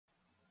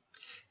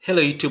Hello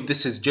YouTube,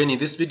 this is Johnny. In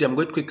this video I'm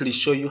going to quickly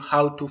show you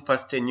how to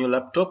fasten your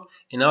laptop.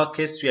 In our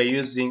case we are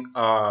using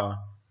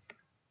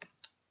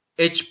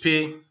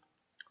HP,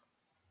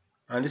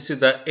 and this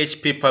is a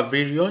HP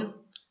Pavilion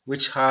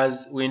which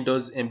has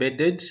Windows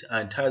embedded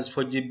and has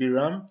 4GB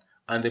RAM,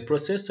 and the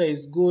processor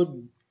is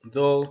good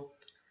though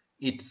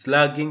it's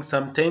lagging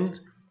sometimes.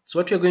 So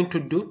what we are going to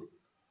do,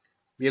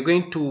 we are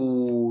going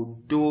to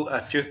do a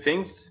few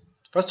things.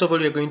 First of all,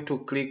 we are going to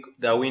click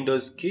the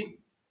Windows key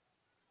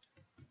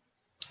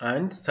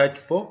and search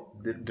for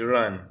the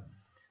run.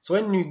 So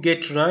when you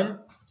get run,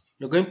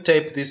 you're going to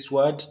type this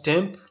word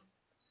temp.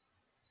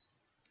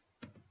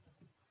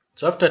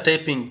 So after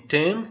typing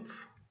temp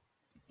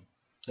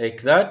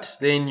like that,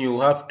 then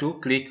you have to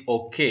click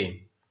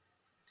OK.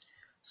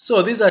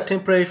 So these are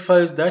temporary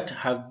files that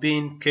have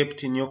been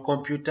kept in your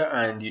computer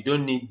and you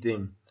don't need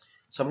them.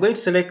 So I'm going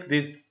to select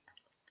these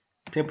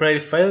temporary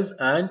files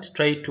and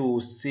try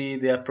to see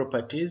their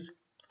properties,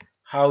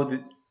 how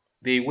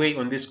they weigh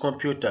on this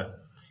computer.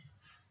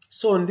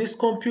 So on this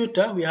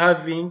computer we're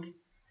having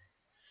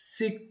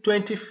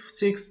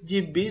 26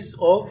 GBs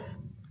of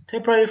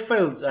temporary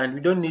files, and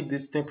we don't need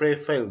these temporary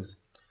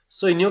files.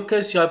 So in your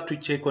case you have to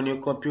check on your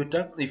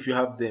computer if you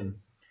have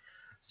them.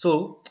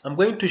 So I'm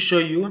going to show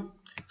you.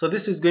 So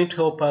this is going to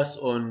help us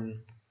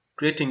on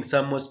creating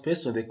some more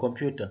space on the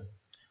computer.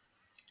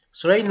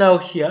 So right now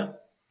here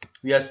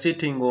we are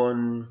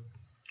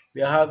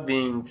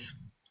having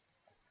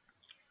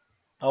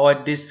our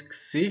disk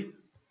C.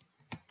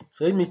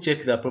 So let me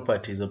check the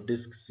properties of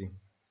disk C.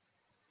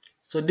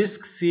 So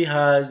disk C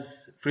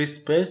has free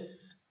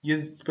space,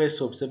 used space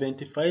of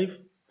 75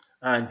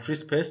 and free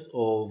space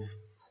of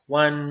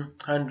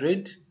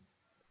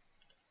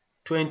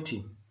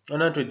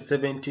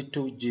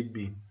 172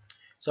 GB.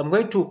 So I'm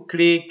going to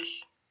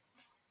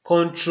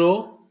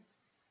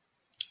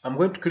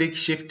click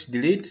Shift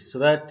Delete so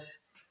that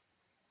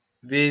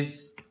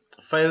these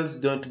files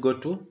don't go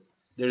to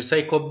the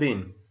recycle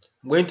bin.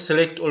 I'm going to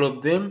select all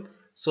of them.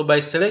 So by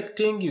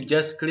selecting, you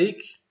just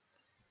click.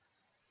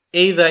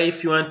 Either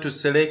if you want to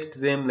select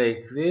them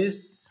like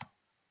this,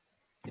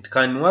 it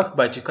can work,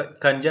 but you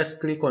can just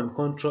click on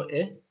Ctrl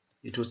A.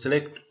 It will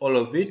select all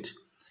of it.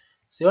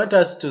 So you want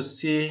us to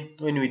see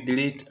when we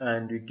delete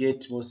and we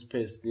get more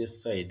space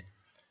this side.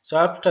 So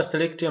after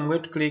selecting, I'm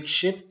going to click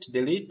Shift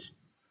Delete,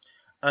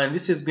 and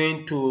this is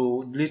going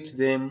to delete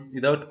them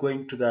without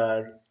going to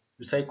the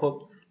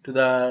recycle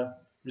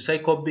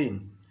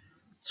bin.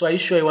 So are you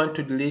sure I want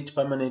to delete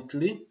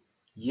permanently?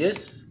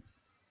 Yes.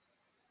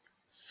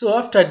 So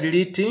after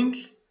deleting,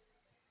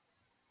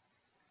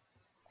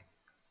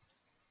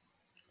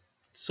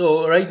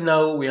 so right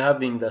now we're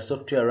having the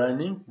software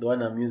running, the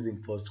one I'm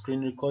using for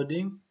screen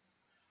recording.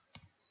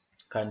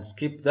 Can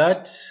skip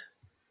that.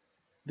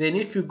 Then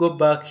if you go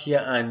back here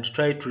and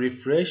try to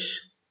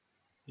refresh,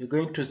 you're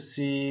going to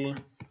see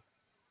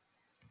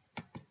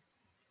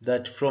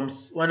that from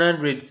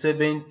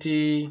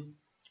 172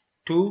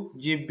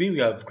 GB we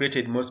have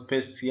created more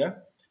space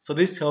here. So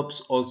this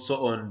helps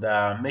also on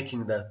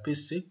making the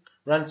PC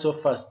run so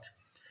fast.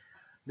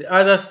 The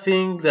other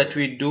thing that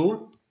we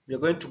do, we're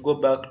going to go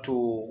back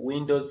to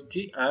Windows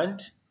key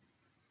and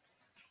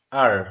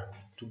R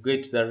to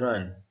get the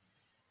run.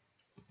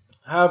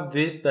 Have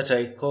this that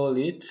I call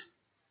it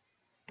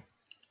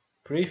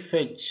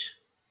prefetch.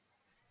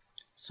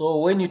 So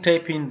when you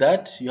type in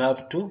that, you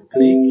have to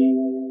click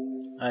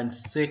and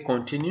say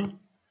continue.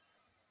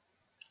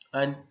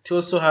 And it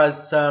also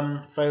has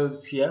some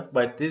files here,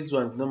 but these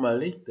ones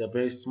normally they're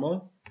very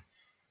small.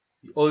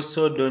 You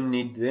also don't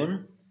need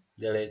them.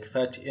 They're like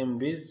 30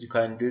 MBs. You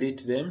can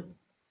delete them.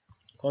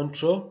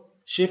 Control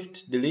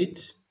Shift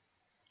Delete.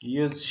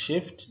 Use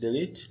Shift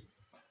Delete.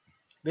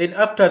 Then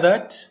after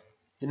that,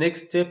 the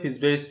next step is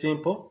very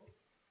simple.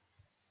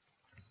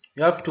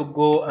 You have to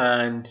go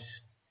and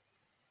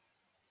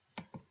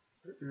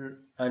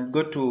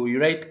go to, you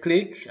right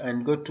click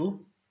and go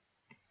to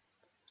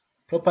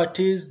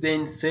Properties,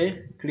 then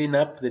say clean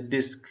up the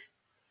disk.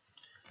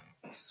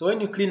 So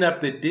when you clean up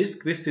the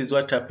disk, this is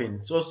what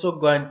happens. Also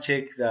go and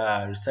check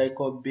the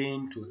recycle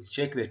bin to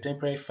check the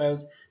temporary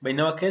files. But in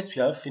our case,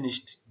 we have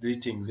finished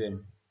deleting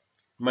them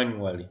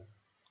manually.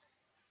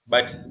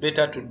 But it's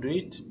better to do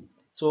it.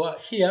 So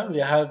here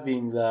we are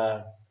having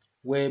the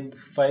web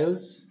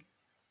files.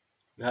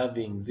 We're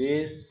having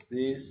this,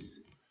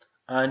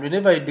 and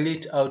whenever you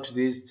delete out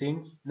these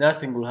things,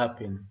 nothing will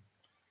happen.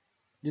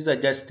 These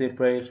are just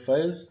temporary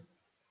files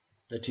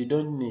that you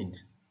don't need.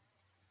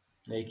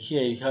 Like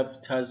here it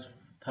has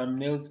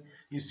thumbnails.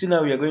 You see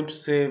now we are going to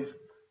save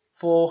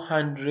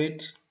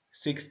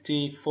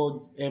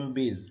 464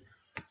 MBs.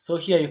 So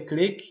here you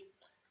click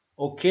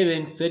OK,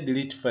 then say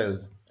delete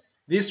files.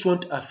 This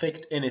won't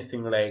affect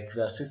anything like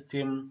the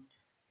system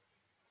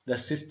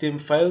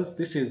files.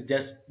 These are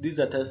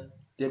just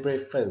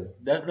temporary files.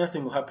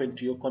 Nothing will happen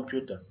to your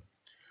computer.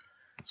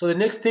 So the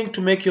next thing to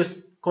make your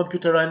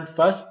computer run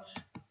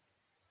fast,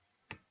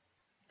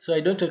 so I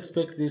don't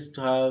expect this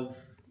to have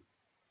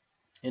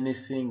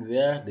anything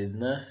there. There's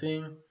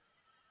nothing.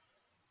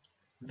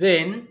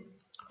 Then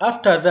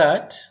after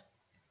that,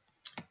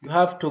 you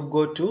have to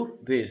go to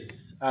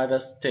this other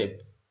step.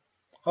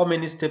 How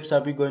many steps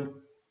have we gone?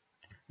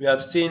 We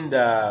have seen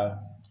the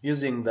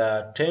using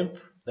the temp,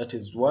 that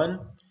is 1,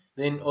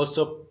 then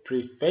also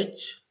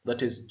prefetch,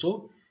 that is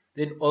 2,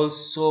 then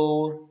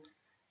also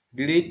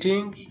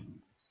deleting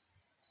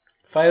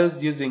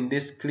files using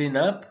this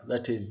cleanup,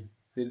 that is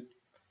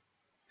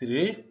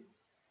 3.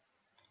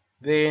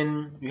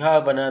 Then you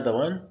have another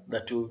one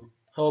that will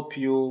help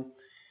you.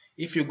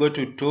 If you go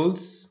to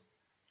tools,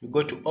 you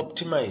go to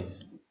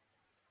optimize.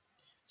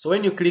 So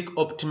when you click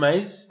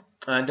optimize,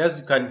 and as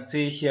you can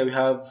see here, we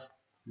have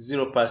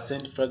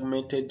 0%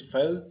 fragmented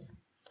files,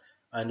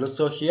 and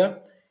also here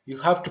you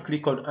have to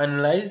click on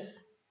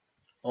analyze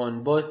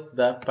on both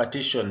the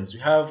partitions. We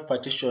have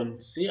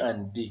partition C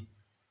and D.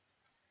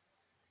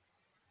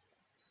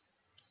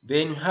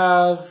 Then you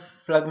have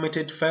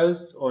fragmented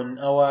files on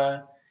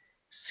our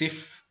C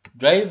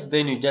drive.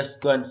 Then you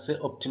just go and say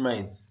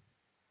optimize.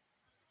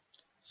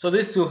 So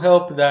this will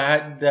help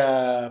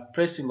the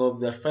pressing of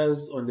the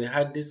files on the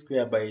hard disk,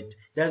 whereby it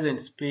doesn't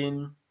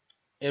spin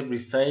every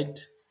side.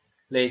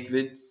 Like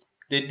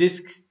the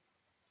disk,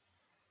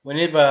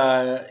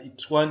 whenever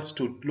it wants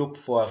to look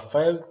for a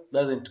file,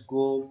 doesn't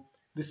go.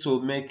 This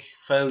will make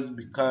files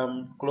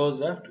become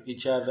closer to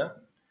each other,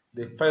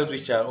 the files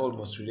which are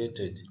almost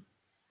related.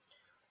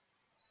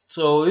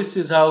 So this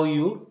is how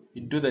you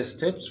do the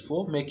steps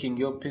for making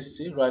your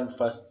PC run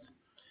fast.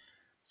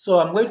 So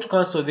I'm going to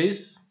cancel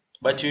this,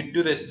 but you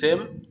do the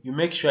same. You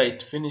make sure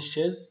it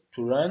finishes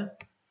to run.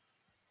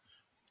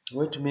 I'm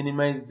going to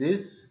minimize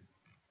this.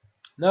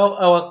 Now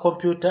our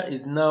computer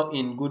is now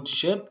in good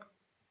shape.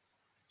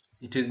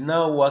 It is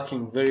now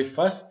working very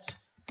fast.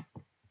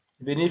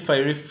 Even if I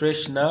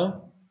refresh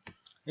now,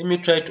 let me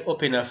try to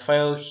open a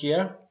file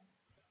here.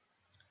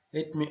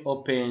 Let me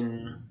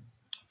open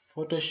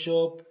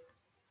Photoshop.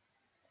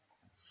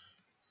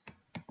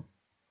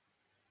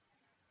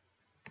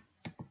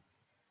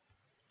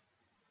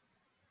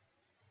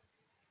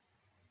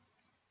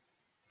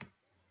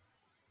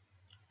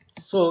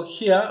 So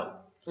here,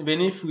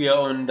 even if we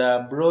are on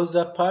the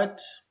browser part,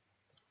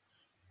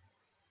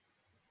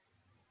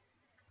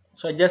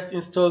 so I just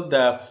installed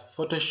the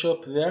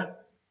Photoshop there.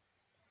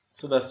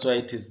 So that's why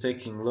it is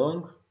taking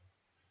long.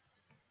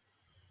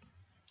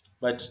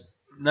 But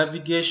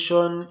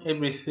navigation,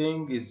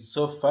 everything is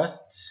so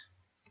fast.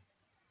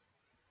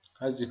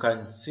 As you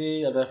can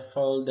see, other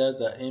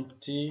folders are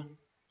empty.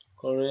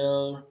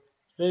 Corel,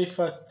 it's very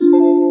fast.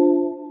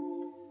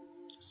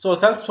 So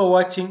thanks for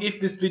watching. If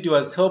this video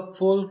was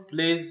helpful,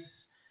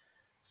 please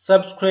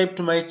subscribe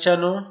to my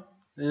channel,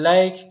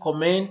 like,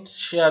 comment,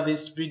 share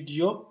this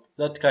video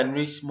that can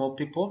reach more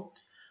people.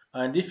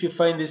 And if you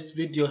find this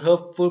video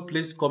helpful,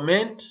 please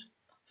comment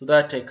so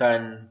that I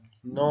can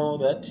know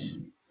that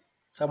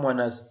someone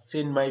has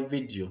seen my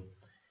video.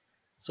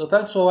 So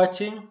thanks for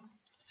watching.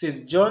 This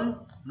is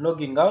John. I'm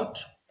logging out.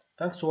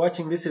 Thanks for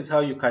watching. This is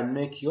how you can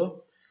make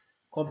your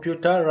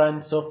computer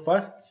run so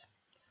fast.